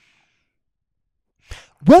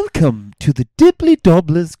Welcome to the Dibbly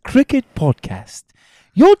Dobblers Cricket Podcast.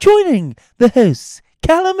 You're joining the hosts,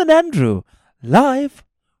 Callum and Andrew, live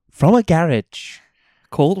from a garage.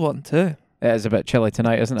 Cold one too. It is a bit chilly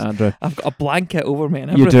tonight, isn't it, Andrew? I've got a blanket over me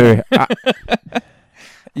and You everything. do.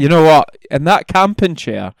 You know what? In that camping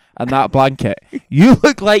chair and that blanket, you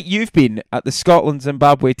look like you've been at the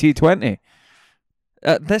Scotland-Zimbabwe T20.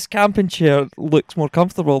 This camping chair looks more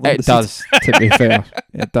comfortable than It does, to be fair.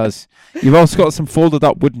 It does. You've also got some folded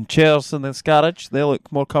up wooden chairs in this garage. They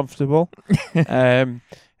look more comfortable.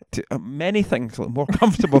 Many things look more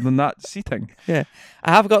comfortable than that seating. Yeah,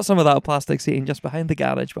 I have got some of that plastic seating just behind the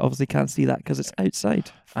garage, but obviously can't see that because it's outside.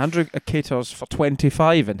 Andrew caters for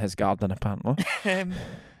 25 in his garden, apparently.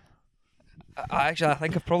 I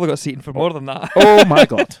think I've probably got seating for more than that. Oh my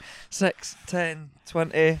God. 6, 10,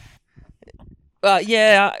 20.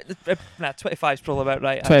 25 is probably about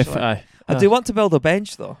right. 25. I do want to build a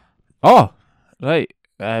bench though. Oh, right.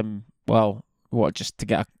 Well, what, just to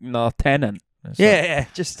get another tenant?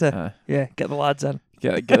 Just to get the lads in.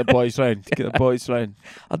 Get the boys round. Get the boys round.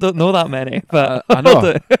 I don't know that many, but I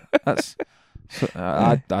know.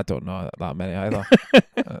 I don't know that many either.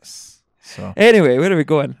 So anyway, where are we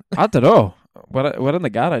going? I don't know. We're in the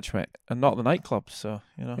garage, mate, and not the nightclub. So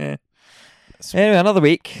Yeah. Anyway, another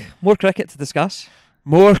week. More cricket to discuss.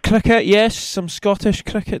 More cricket, yes. Some Scottish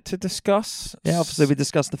cricket to discuss. Yeah, obviously we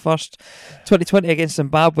discussed the first 2020 against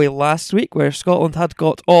Zimbabwe last week, where Scotland had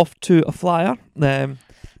got off to a flyer.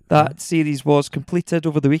 That series was completed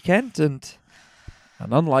over the weekend, and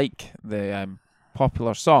unlike the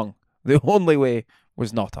popular song, "The Only Way"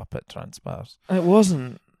 was not up, it transpires. it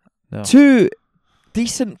wasn't. No. 2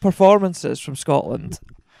 decent performances from Scotland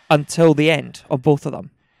until the end of both of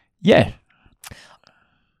them. Yeah.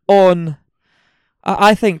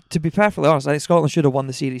 I think, to be perfectly honest, I think Scotland should have won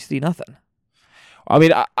the series 3-0. I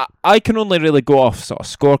mean, I can only really go off sort of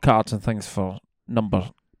scorecards and things for number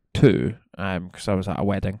 2, because I was at a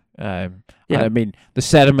wedding. And I mean, the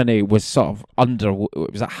ceremony was sort of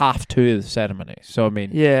it was at 2:30 the ceremony. So, I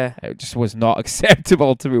mean, it just was not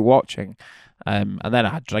acceptable to be watching. And then I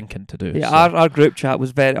had drinking to do. Yeah, so. our group chat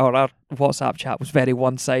was our WhatsApp chat was very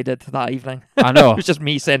one-sided that evening. I know. It was just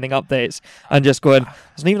me sending updates and just going,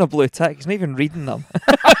 there's not even a blue tick, he's not even reading them.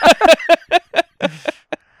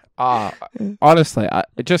 Honestly,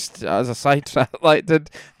 just as a side track,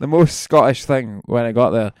 did the most Scottish thing when I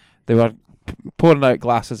got there. They were pouring out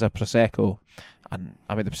glasses of Prosecco, and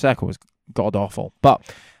I mean the Prosecco was god awful, but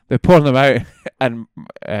they were pouring them out, and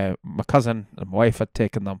my cousin and my wife had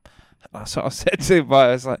taken them. And I sort of said to him, I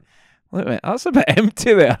was like, "Look, mate, that's a bit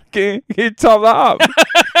empty there. Can you top that up?"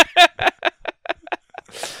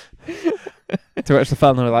 To which the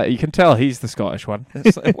family were like, "You can tell he's the Scottish one."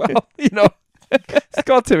 It's like, well, it's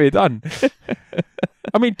got to be done.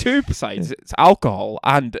 I mean, 2 besides, it's alcohol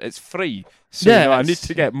and it's free, so I need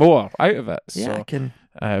to get more out of it. Yeah, so, I can.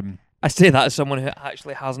 I say that as someone who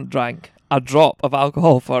actually hasn't drank a drop of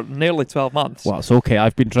alcohol for nearly 12 months. Well, it's okay.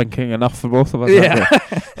 I've been drinking enough for both of us. Yeah,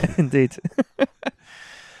 indeed.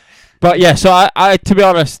 But yeah, so I, to be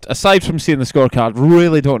honest, aside from seeing the scorecard,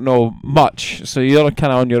 really don't know much. So you're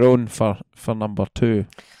kind of on your own for number 2.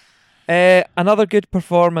 Another good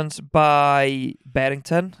performance by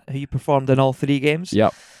Berrington, who performed in all 3 games.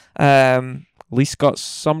 Yep. Least got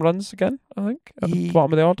some runs again, I think, at the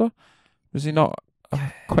bottom of the order. Was he not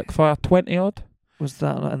a quick fire 20 odd? Was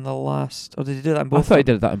that not in the last, or did he do that in both? I thought he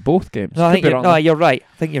did that in both games. No, you're right.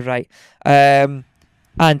 I think you're right.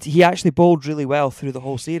 And he actually bowled really well through the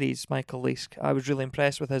whole series, Michael Leask. I was really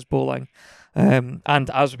impressed with his bowling.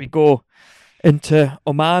 And as we go into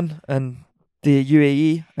Oman and the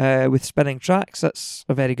UAE with spinning tracks, that's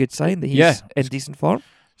a very good sign that he's in decent form.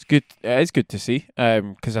 It's good. It is good to see,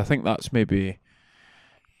 because I think that's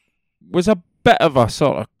was a bit of a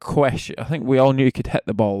sort of question. I think we all knew he could hit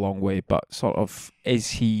the ball a long way, but sort of,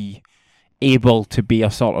 is he able to be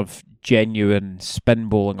a sort of genuine spin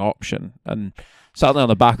bowling option? And certainly on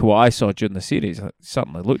the back of what I saw during the series, it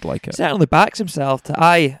certainly looked like it. Certainly backs himself.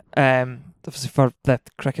 Obviously for the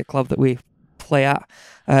cricket club that we play at,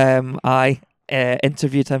 I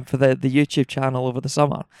interviewed him for the YouTube channel over the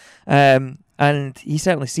summer. And he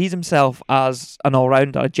certainly sees himself as an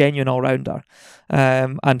all-rounder, a genuine all-rounder,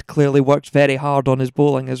 and clearly works very hard on his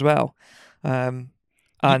bowling as well. I mean,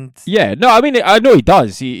 I know he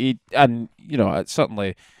does. He and it's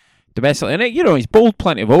certainly domestically, and he's bowled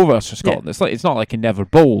plenty of overs for Scotland. Yeah. It's not like he never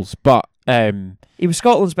bowls, but he was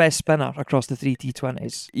Scotland's best spinner across the 3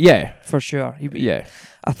 T20s. Yeah, for sure.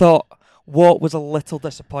 I thought what was a little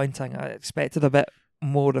disappointing. I expected a bit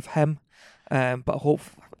more of him, but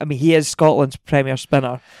he is Scotland's premier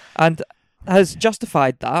spinner, and has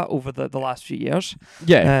justified that over the last few years.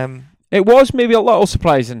 Yeah. It was maybe a little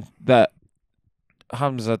surprising that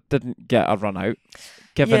Hamza didn't get a run out,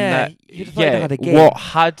 given that had a game. What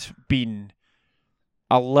had been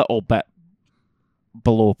a little bit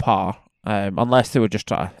below par, unless they were just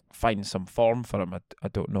trying to find some form for him. I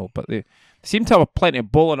don't know, but they seem to have plenty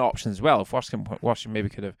of bowling options as well. If worse maybe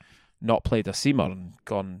could have not played a seamer and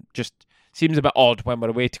gone. Just seems a bit odd when we're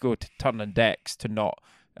away to go to turning decks to not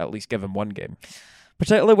at least give him one game.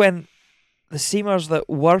 Particularly when the seamers that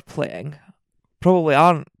were playing probably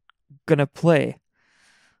aren't going to play.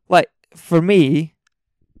 Like, for me,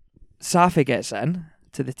 Safi gets in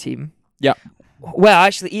to the team. Yeah. Well,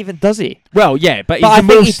 actually, even does he? Well, yeah, but I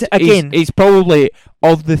he's think he's probably,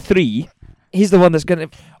 of the three... He's the one that's going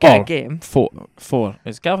to get a game. Four.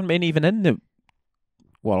 Is Gavin Main even in the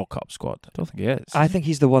World Cup squad? I don't think he is. I think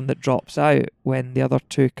he's the one that drops out when the other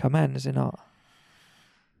two come in, is he not?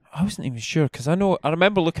 I wasn't even sure, because I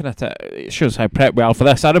remember looking at it. It shows how prepped we are for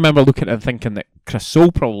this. I remember looking at it and thinking that Chris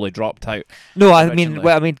Soule probably dropped out. No, I mean,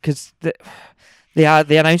 because they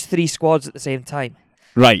announced 3 squads at the same time.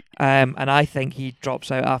 Right. And I think he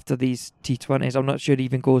drops out after these T20s. I'm not sure he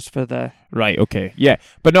even goes for the... Right, okay. Yeah.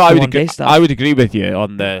 But no, I would agree with you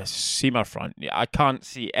on the seamer front. I can't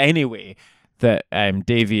see any way that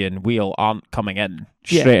Davy and Wheel aren't coming in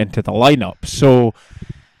straight into the lineup. So,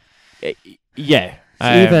 yeah.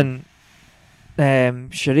 So even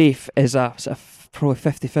Sharif is a sort of probably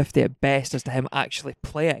 50-50 at best as to him actually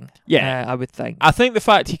playing. Yeah. I would think. I think the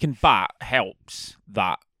fact he can bat helps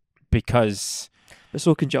that, because... But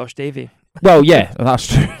so can Josh Davy. Well, yeah, that's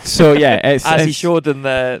true. So, yeah. As he showed in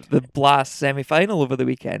the Blast semi-final over the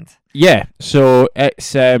weekend. Yeah, so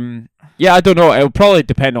it's... I don't know. It'll probably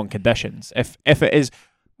depend on conditions. If it is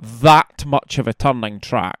that much of a turning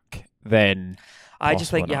track, then... I just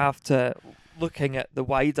think you have to... Looking at the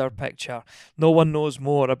wider picture, no one knows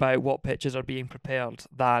more about what pitches are being prepared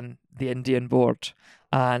than the Indian board.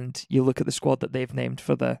 And you look at the squad that they've named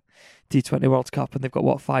for the T20 World Cup, and they've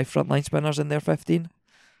got 5 frontline spinners in their 15.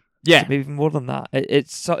 Yeah, so maybe even more than that.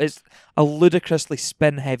 It's a ludicrously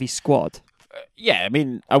spin-heavy squad. I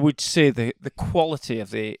mean, I would say the quality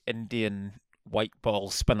of the Indian white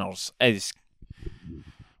ball spinners is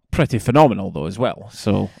pretty phenomenal, though, as well.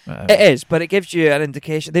 So it is, but it gives you an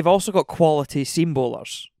indication. They've also got quality seam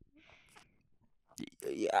bowlers.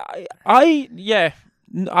 I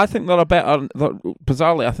think they're a better.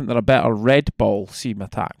 Bizarrely, I think they're a better red ball seam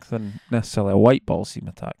attack than necessarily a white ball seam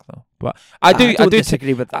attack, though. But I do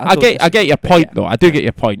disagree with that. I get your point, though. I do get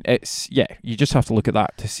your point. It's you just have to look at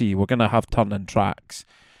that to see we're going to have turning tracks.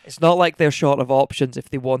 It's not like they're short of options if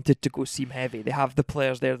they wanted to go seam heavy. They have the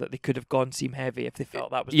players there that they could have gone seam heavy if they felt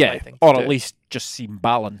that was the right thing to or do. At least just seam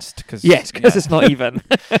balanced. Because it's not even.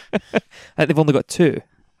 They've only got 2.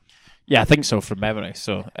 Yeah, I think so from memory.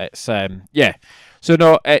 So it's So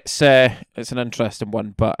no, it's an interesting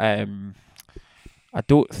one, but I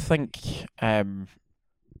don't think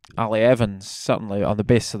Ali Evans, certainly on the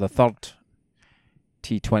basis of the third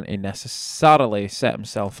T20, necessarily set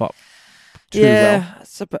himself up too well.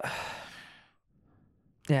 It's a bit.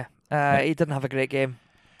 He didn't have a great game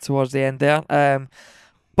towards the end there.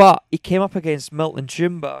 But he came up against Milton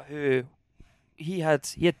Jumba, who he had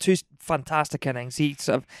 2 fantastic innings. He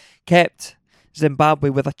sort of kept Zimbabwe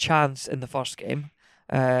with a chance in the first game.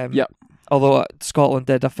 Although Scotland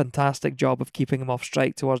did a fantastic job of keeping him off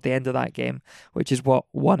strike towards the end of that game, which is what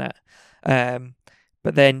won it.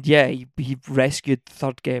 But then, he rescued the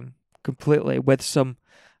third game completely with some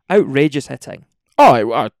outrageous hitting.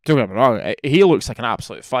 Oh, don't get me wrong. He looks like an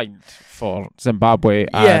absolute find for Zimbabwe.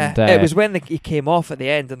 Yeah, and, it was when he came off at the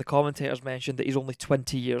end and the commentators mentioned that he's only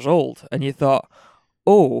 20 years old. And you thought,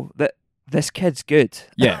 this kid's good.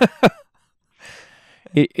 Yeah.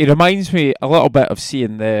 It reminds me a little bit of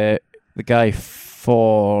seeing the guy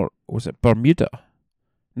for, was it Bermuda?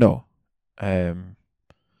 No.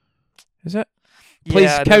 Is it?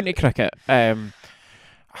 Plays county cricket.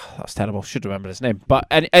 That's terrible. Should remember his name. But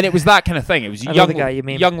and it was that kind of thing. It was a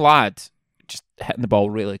young lad just hitting the ball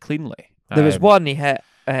really cleanly. There was one he hit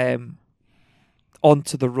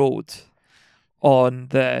onto the road on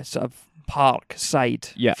the sort of park side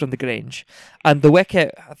from the Grange. And the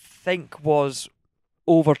wicket, I think, was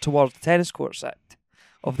over towards the tennis court side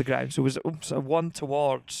of the ground. So it was sort of one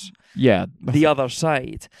towards the other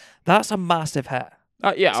side. That's a massive hit.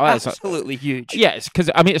 It's absolutely huge. Yeah, it's because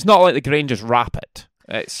it's not like the Grange is rapid.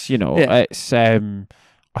 It's it's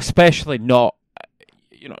especially not.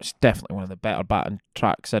 It's definitely one of the better batting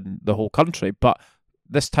tracks in the whole country. But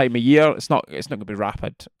this time of year, it's not going to be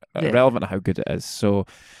rapid, relevant to how good it is. So,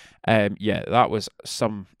 that was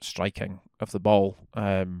some striking of the ball.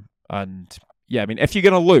 And yeah, I mean, if you're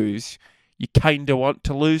going to lose, you kind of want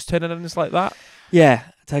to lose to innings like that. Yeah,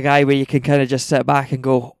 it's a guy where you can kind of just sit back and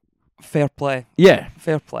go, fair play. Yeah.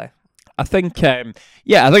 Fair play. I think, I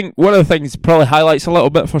think one of the things probably highlights a little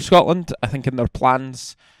bit for Scotland, I think in their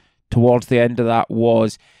plans towards the end of that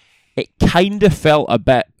was it kind of felt a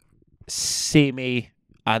bit samey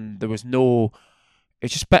and there was no,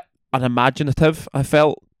 it's just a bit unimaginative. I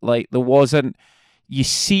felt like there wasn't, you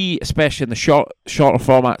see, especially in the shorter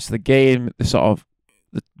formats of the game, the sort of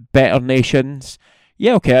the better nations.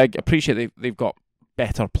 Yeah, okay, I appreciate they've got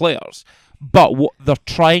better players, but what they're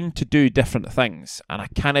trying to do different things, and I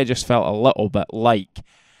kind of just felt a little bit like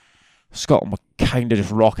Scotland were kind of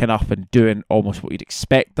just rocking up and doing almost what you'd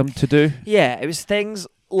expect them to do. Yeah, it was things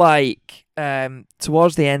like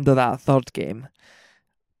towards the end of that third game,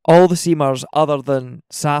 all the seamers other than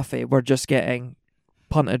Safi were just getting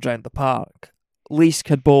punted round the park. Leask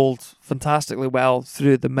had bowled fantastically well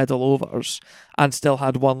through the middle overs and still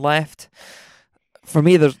had one left. For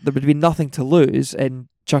me, there would be nothing to lose in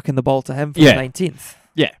chucking the ball to him for the 19th.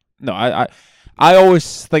 Yeah, no, I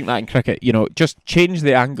always think that in cricket, just change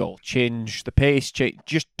the angle, change the pace,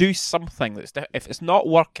 just do something that's if it's not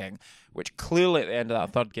working, which clearly at the end of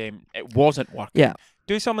that third game it wasn't working. Yeah,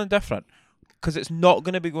 do something different because it's not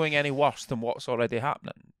going to be going any worse than what's already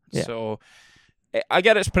happening. Yeah. So I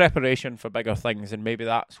get it's preparation for bigger things, and maybe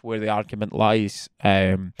that's where the argument lies.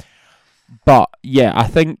 But yeah, I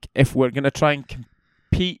think if we're going to try and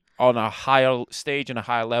compete on a higher stage and a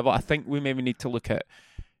higher level, I think we maybe need to look at,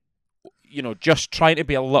 just trying to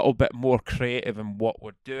be a little bit more creative in what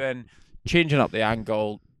we're doing, changing up the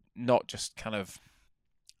angle, not just kind of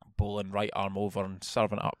bowling right arm over and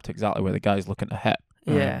serving it up to exactly where the guy's looking to hit.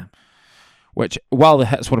 Yeah. Which, while the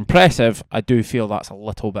hits were impressive, I do feel that's a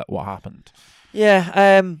little bit what happened.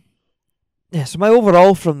 Yeah. So my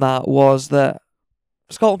overall from that was that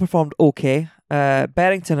Scotland performed okay.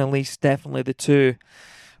 Berrington and Leask definitely the two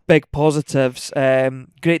big positives.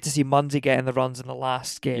 Great to see Munsey getting the runs in the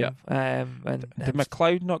last game. Yep. And Did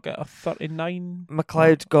McLeod not get a 39?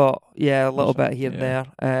 McLeod got a little bit here and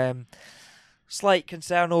Yeah. there. Slight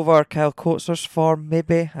concern over Kyle Coatzer's form,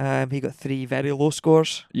 maybe. He got 3 very low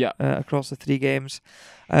scores across the 3 games.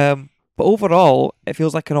 But overall, it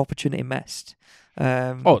feels like an opportunity missed.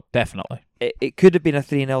 Definitely. It could have been a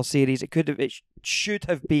 3-0 series. It should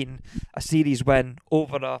have been a series win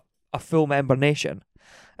over a full member nation.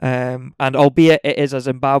 And albeit it is a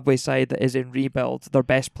Zimbabwe side that is in rebuild, their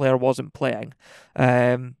best player wasn't playing.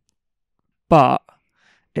 But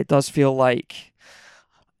it does feel like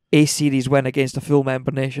a series win against a full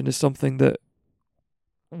member nation is something that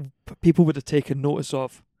people would have taken notice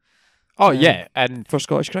of. And for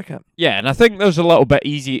Scottish cricket. Yeah, and I think there's a little bit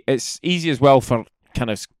easy. It's easy as well for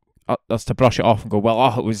kind of us to brush it off and go,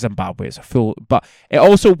 well, it was Zimbabwe. It's a full, but it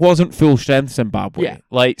also wasn't full strength Zimbabwe.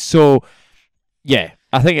 Yeah.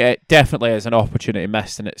 I think it definitely is an opportunity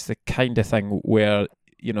missed, and it's the kind of thing where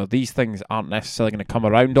these things aren't necessarily going to come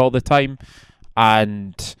around all the time,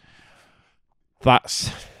 and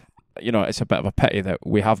that's it's a bit of a pity that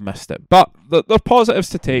we have missed it. But there are positives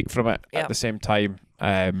to take from it at the same time.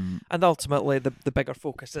 And ultimately, the bigger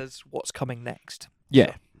focus is what's coming next.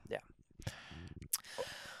 Yeah.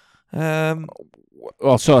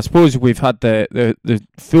 So, so I suppose we've had the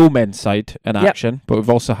full men's side in action, but we've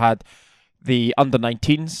also had the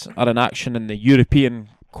under-19s are in action in the European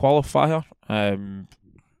qualifier. Out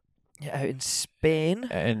in Spain.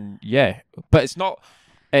 But it's not.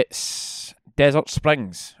 It's Desert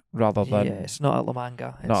Springs rather than. Yeah, it's not at La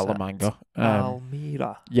Manga. It's not at La Manga.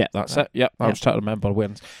 Almira. Yeah, that's it. Yeah, I was trying to remember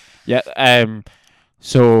wins. Yeah.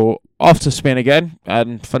 So off to Spain again,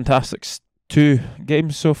 and fantastic 2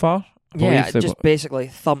 games so far. Yeah, just basically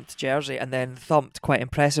thumped Jersey and then thumped quite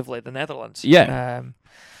impressively the Netherlands. Yeah.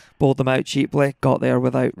 Bowled them out cheaply, got there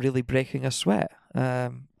without really breaking a sweat.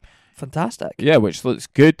 Fantastic. Yeah, which looks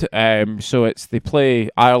good. So they play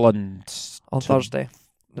Ireland on Thursday.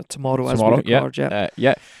 Tomorrow as we record,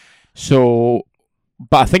 yeah. So,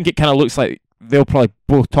 but I think it kind of looks like they'll probably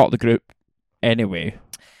both top the group anyway,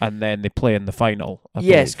 and then they play in the final.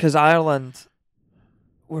 Yes, because Ireland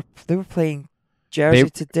were playing Jersey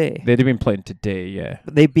today. They'd have been playing today, yeah.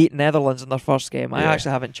 But they beat Netherlands in their first game. I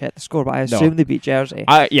actually haven't checked the score, but I assume they beat Jersey.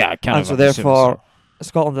 And so therefore,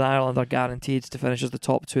 Scotland and Ireland are guaranteed to finish as the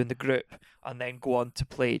top 2 in the group, and then go on to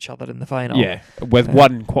play each other in the final. Yeah, with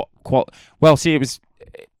one Well, see, it was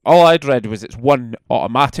all I'd read was it's one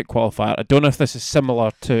automatic qualifier. I don't know if this is similar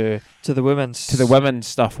to the women's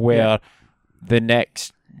stuff where the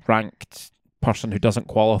next ranked person who doesn't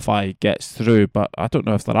qualify gets through, but I don't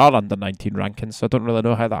know if there are under-19 rankings, so I don't really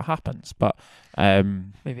know how that happens. But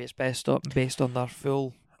maybe it's based on their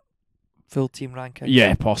full full team ranking.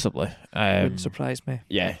 Yeah, possibly. Wouldn't surprise me.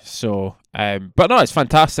 Yeah, so, but no, it's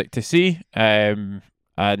fantastic to see. And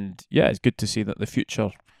yeah, it's good to see that the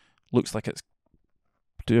future looks like it's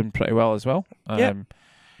doing pretty well as well.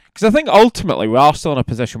 Because I think ultimately we are still in a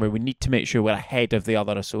position where we need to make sure we're ahead of the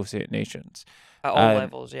other associate nations. At all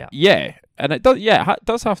levels, yeah. Yeah, and it does. Yeah, it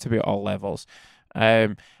does have to be at all levels.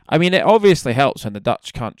 I mean, it obviously helps when the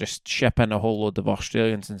Dutch can't just ship in a whole load of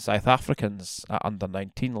Australians and South Africans at under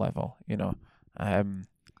 19 level.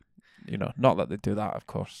 Not that they do that, of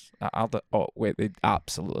course. They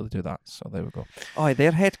absolutely do that. So there we go. Oh,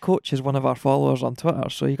 their head coach is one of our followers on Twitter,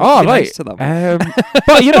 so you got to be nice to them.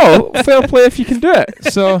 But fair play if you can do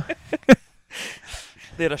it. So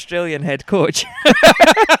their Australian head coach.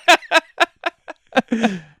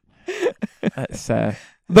 It's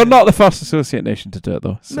they're not the first associate nation to do it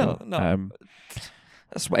though. So, no.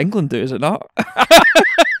 That's what England do, is it not?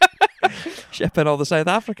 Ship in all the South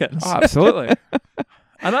Africans. Oh, absolutely.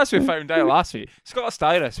 And as we found out last week, Scott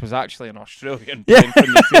Styris was actually an Australian playing for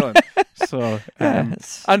New Zealand. So,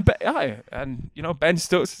 and Ben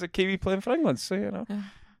Stokes is a Kiwi playing for England. So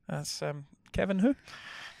that's Kevin who.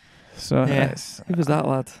 So who was that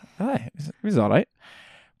lad? Aye, he was all right.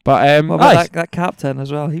 But what about that captain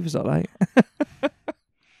as well? He was all right.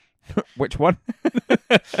 Which one?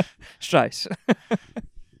 Strauss.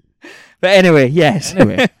 But anyway, yes.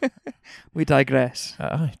 We digress.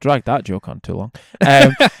 I dragged that joke on too long.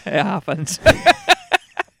 It happens.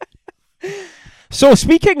 So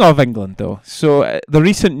speaking of England, though, the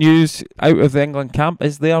recent news out of the England camp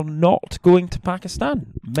is they are not going to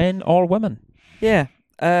Pakistan, men or women. Yeah,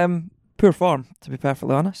 poor form, to be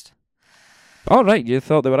perfectly honest. All right, you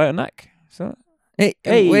thought they were out of nick. So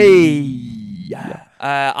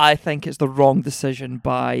I think it's the wrong decision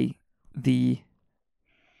by the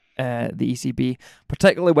ECB,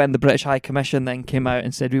 particularly when the British High Commission then came out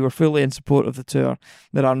and said we were fully in support of the tour.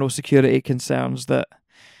 There are no security concerns that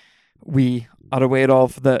we are aware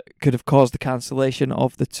of that could have caused the cancellation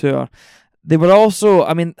of the tour. They were also,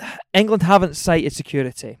 England haven't cited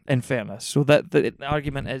security, in fairness, so that the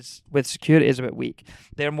argument is with security is a bit weak.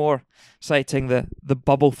 They're more citing the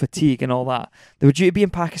bubble fatigue and all that. They were due to be in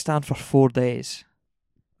Pakistan for 4 days,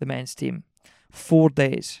 the men's team. 4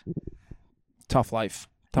 days. Tough life.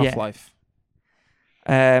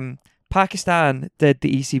 Pakistan did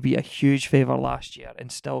the ECB a huge favour last year in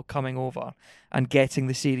still coming over and getting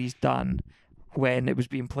the series done when it was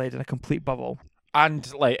being played in a complete bubble. And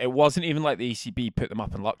it wasn't even like the ECB put them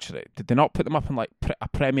up in luxury. Did they not put them up in a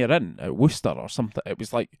Premier Inn at Worcester or something? It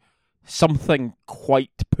was like something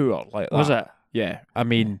quite poor like that. Was it? Yeah.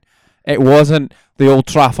 It wasn't the Old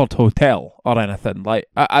Trafford Hotel or anything.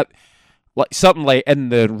 Certainly in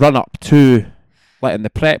the run up to, in the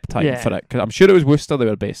prep time for it, because I'm sure it was Worcester they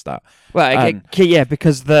were based at. Well,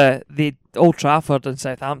 because the Old Trafford and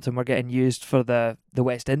Southampton were getting used for the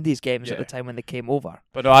West Indies games at the time when they came over.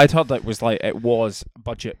 But no, I'd heard that it was a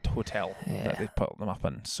budget hotel that they put them up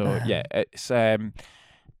in. So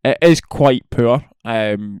it is quite poor.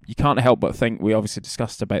 You can't help but think, we obviously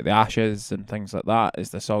discussed about the Ashes and things like that.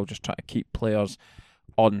 Is this all just trying to keep players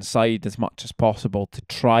on side as much as possible to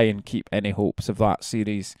try and keep any hopes of that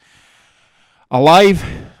series alive?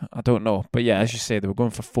 I don't know. But yeah, as you say, they were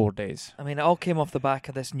going for 4 days. It all came off the back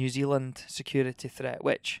of this New Zealand security threat,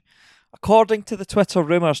 which, according to the Twitter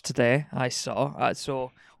rumours today, I saw,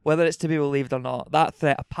 so whether it's to be believed or not, that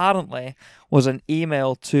threat apparently was an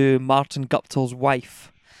email to Martin Guptill's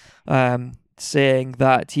wife, saying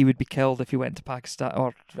that he would be killed if he went to Pakistan,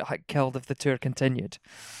 or killed if the tour continued.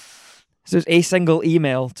 So it's a single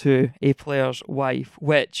email to a player's wife,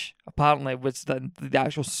 which apparently was the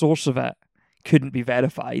actual source of it couldn't be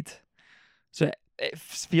verified. So it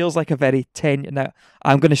feels like a very Now,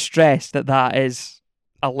 I'm going to stress that is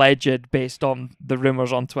alleged based on the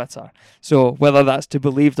rumours on Twitter. So whether that's to be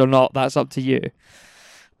believed or not, that's up to you.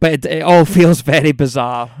 But it all feels very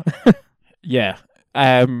bizarre. Yeah.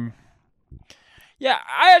 Yeah,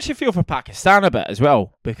 I actually feel for Pakistan a bit as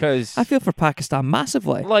well, because I feel for Pakistan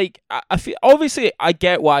massively. I feel, obviously, I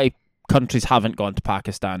get why countries haven't gone to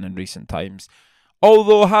Pakistan in recent times.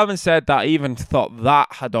 Although, having said that, I even thought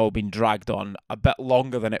that had all been dragged on a bit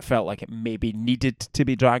longer than it felt like it maybe needed to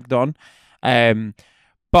be dragged on.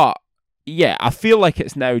 But yeah, I feel like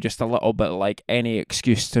it's now just a little bit like any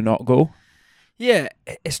excuse to not go. Yeah,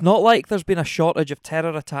 it's not like there's been a shortage of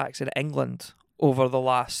terror attacks in England over the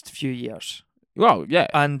last few years. Well, yeah.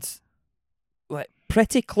 And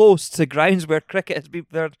pretty close to grounds where cricket has been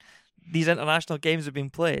these international games have been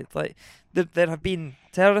played. There have been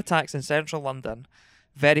terror attacks in central London,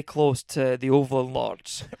 very close to the Oval and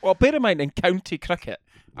Lords. Well, bear in mind, in county cricket,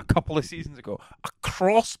 a couple of seasons ago, a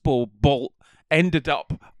crossbow bolt ended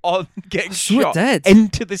up on getting So it shot did.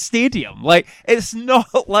 into the stadium. Like, it's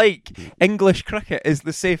not like English cricket is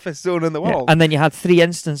the safest zone in the Yeah, world. and then you had 3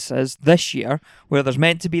 instances this year where there's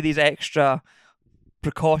meant to be these extra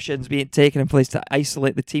precautions being taken in place to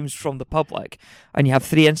isolate the teams from the public, and you have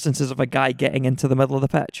 3 instances of a guy getting into the middle of the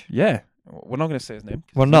pitch. Yeah. We're not going to say his name.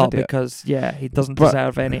 We're He's an not, idiot. because he doesn't But-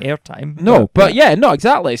 deserve any airtime. No, but yeah, no,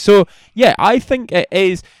 exactly. So, yeah, I think it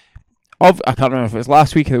is... I can't remember if it was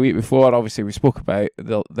last week or the week before. Obviously, we spoke about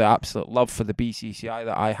the absolute love for the BCCI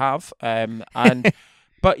that I have. And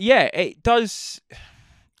but yeah, it does...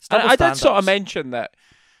 And I did sort of mention that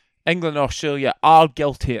England and Australia are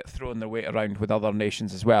guilty at throwing their weight around with other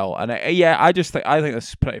nations as well. And I think this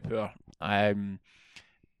is pretty poor.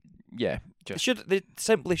 They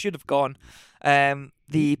simply should have gone.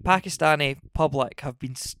 The Pakistani public have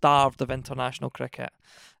been starved of international cricket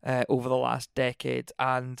over the last decade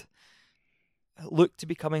and look to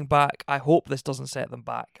be coming back. I hope this doesn't set them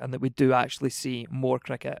back and that we do actually see more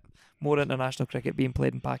international cricket being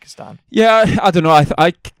played in Pakistan. Yeah, I don't know.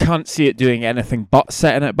 I can't see it doing anything but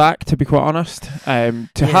setting it back, to be quite honest. I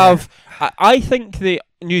think the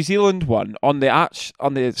New Zealand one on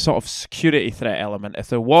the sort of security threat element, if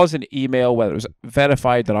there was an email, whether it was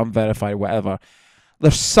verified or unverified, whatever,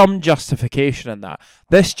 there's some justification in that.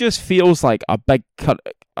 This just feels like a big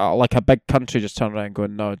country just turning around and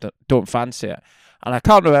going, no, don't fancy it. And I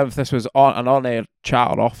can't remember if this was on an on-air chat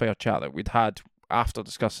or off-air chat that we'd had after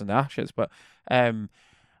discussing the Ashes, but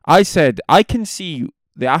I said I can see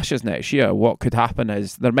the Ashes next year. What could happen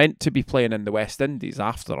is they're meant to be playing in the West Indies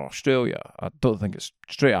after Australia. I don't think it's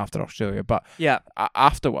straight after Australia, but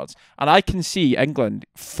afterwards. And I can see England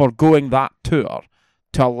foregoing that tour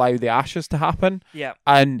to allow the Ashes to happen. Yeah.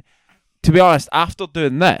 And to be honest, after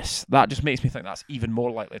doing this, that just makes me think that's even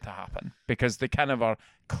more likely to happen, because they kind of are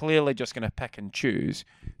clearly just going to pick and choose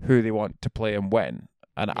who they want to play and when.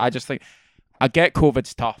 And I just think, I get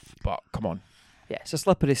COVID's tough, but come on. Yeah, it's a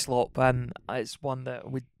slippery slope, and it's one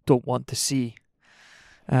that we don't want to see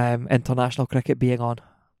international cricket being on.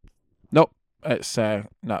 Nope, it's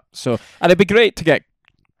no. So, and it'd be great to get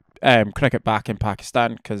cricket back in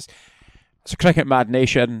Pakistan, because it's a cricket mad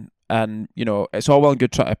nation, and it's all well and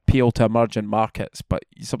good trying to appeal to emerging markets, but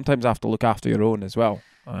you sometimes have to look after your own as well.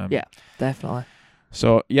 Yeah, definitely.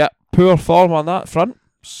 So yeah, poor form on that front.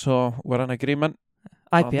 So we're in agreement.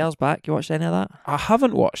 IPL's back. You watched any of that? I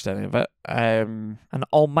haven't watched any of it. An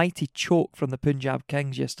almighty choke from the Punjab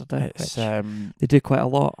Kings yesterday. It's they do quite a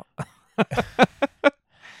lot.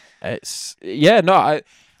 I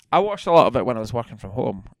watched a lot of it when I was working from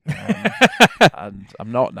home, and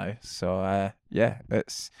I'm not now. So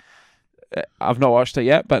I've not watched it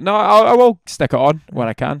yet, but no, I will stick it on when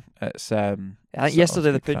I can. It's I think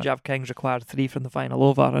yesterday the Punjab Kings required 3 from the final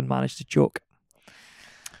over and managed to choke.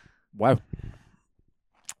 Wow.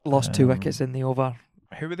 Lost 2 wickets in the over.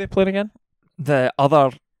 Who were they playing again? The other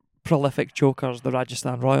prolific chokers, the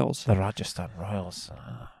Rajasthan Royals. The Rajasthan Royals.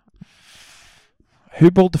 Who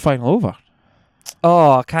bowled the final over?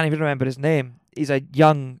 Oh, I can't even remember his name. He's a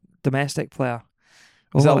young domestic player.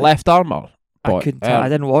 Is it a left armer? I couldn't tell. I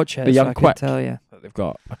didn't watch it, the young so I quick couldn't tell you. That they've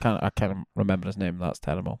got. I can't remember his name. That's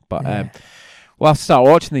terrible. But we'll have to start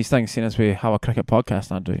watching these things, seeing as we have a cricket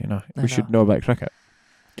podcast, Andrew. We should know about cricket.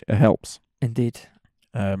 It helps. Indeed.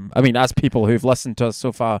 I mean, as people who've listened to us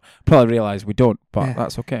so far probably realise we don't, but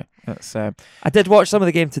that's okay. It's, I did watch some of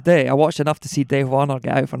the game today. I watched enough to see Dave Warner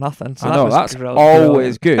get out for nothing. So I know, that's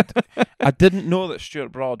always good. I didn't know that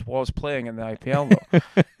Stuart Broad was playing in the IPL, though.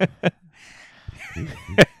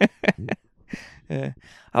 Yeah.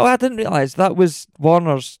 Oh, I didn't realise that was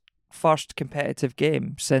Warner's first competitive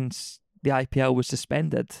game since the IPL was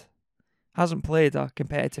suspended. Hasn't played a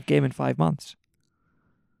competitive game in 5 months.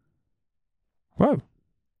 Wow.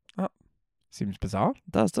 That seems bizarre.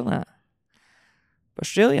 It does, doesn't it? But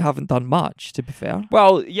Australia haven't done much, to be fair.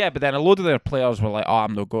 Well, yeah, but then a load of their players were like, oh,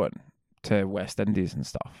 I'm not going to West Indies and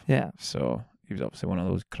stuff. Yeah. So he was obviously one of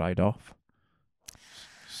those cried off.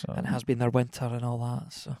 So, and it has been their winter and all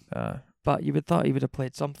that. So. But you would thought he would have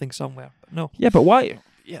played something somewhere. But no. Yeah, but why?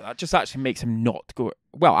 Yeah, that just actually makes him not go.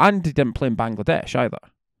 Well, and he didn't play in Bangladesh either.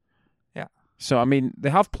 Yeah. So, I mean,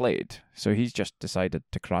 they have played. So he's just decided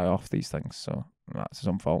to cry off these things. So that's his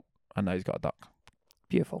own fault. And now he's got a duck.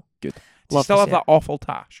 Beautiful. Good. Does he still have that awful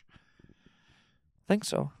tash? I think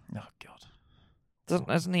so. Oh,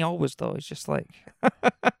 God. Isn't he always, though? He's just like...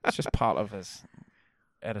 It's just part of his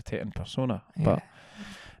irritating persona. Yeah.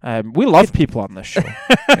 But we love people on this show.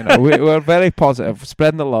 We're very positive,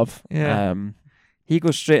 spreading the love. Yeah. He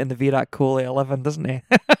goes straight in the Virat Kohli 11, doesn't he?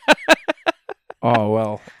 Oh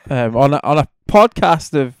well, on a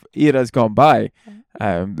podcast of eras gone by,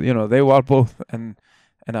 they were both in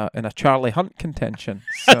a Charlie Hunt contention.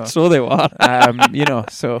 So, So they were.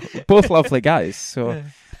 So both lovely guys. So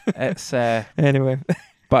it's Anyway.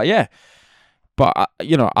 but yeah, but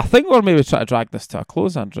I think we're maybe trying to drag this to a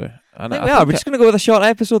close, Andrew. And We're just going to go with a short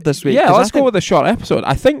episode this week. Yeah, let's go with a short episode.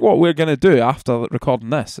 I think what we're going to do after recording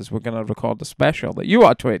this is we're going to record a special that you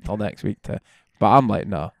want to wait till next week to. But I'm like,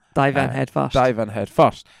 no. Dive in head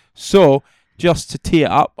first. So, just to tee it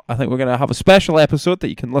up, I think we're going to have a special episode that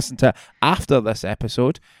you can listen to after this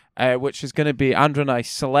episode, which is going to be Andrew and I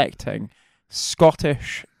selecting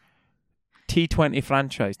Scottish T20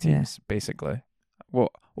 franchise teams, basically. We'll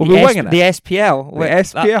be winging it. The SPL. The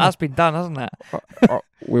SPL. That's been done, hasn't it?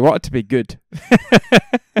 We want it to be good.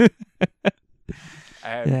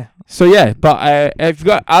 Yeah. So yeah, but if you've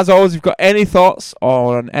got, as always, if you've got any thoughts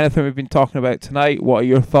on anything we've been talking about tonight, what are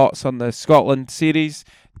your thoughts on the Scotland series?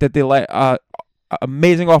 Did they let an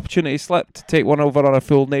amazing opportunity slip to take one over on a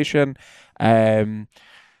full nation? And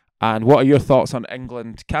what are your thoughts on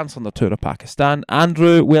England cancelling the tour of Pakistan?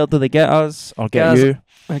 Andrew, where do they get us or get you?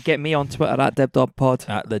 Get me on Twitter at DibDobPod.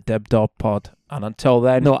 At the DibDobPod. And until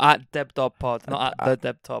then, no, at DibDobPod, not at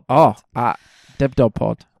the DibDobPod. Oh, at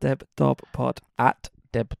DibDobPod. DibDobPod. At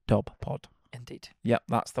DibDobPod. Indeed. Yep,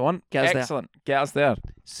 that's the one. Get us there. Excellent. Get us there.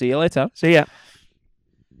 See you later. See ya.